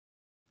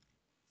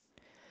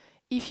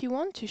if you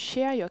want to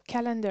share your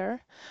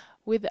calendar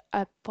with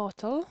a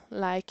portal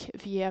like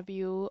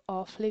VRView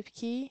or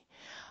Flipkey,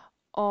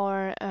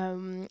 or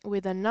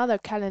with another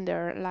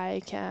calendar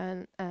like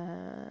an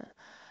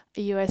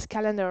iOS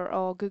calendar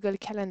or Google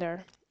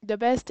Calendar, the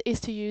best is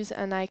to use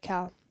an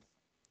iCal.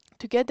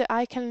 To get the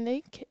iCal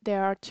link,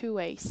 there are two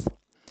ways.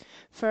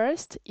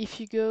 First, if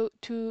you go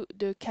to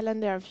the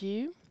calendar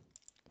view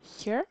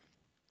here,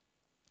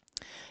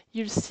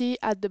 you'll see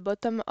at the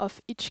bottom of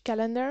each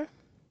calendar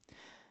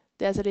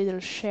there's a little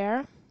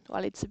share.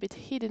 Well, it's a bit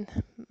hidden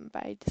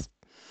by this.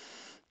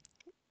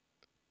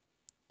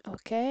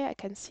 Okay, I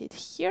can see it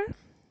here.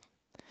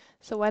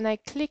 So when I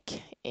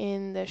click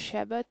in the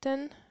share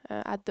button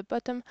at the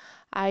bottom,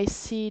 I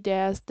see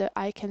there's the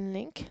iCal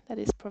link that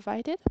is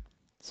provided.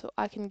 So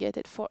I can get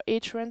it for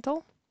each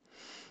rental.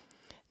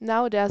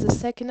 Now there's a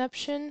second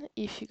option.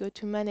 If you go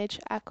to manage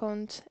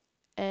account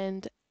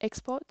and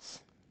exports,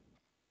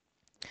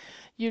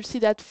 you'll see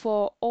that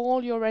for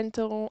all your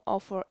rental or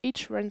for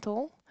each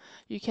rental,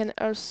 you can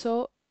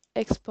also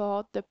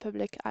export the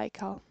public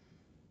iCal.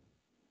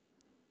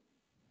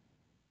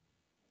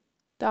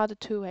 There are the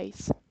two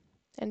ways.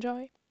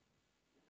 Enjoy!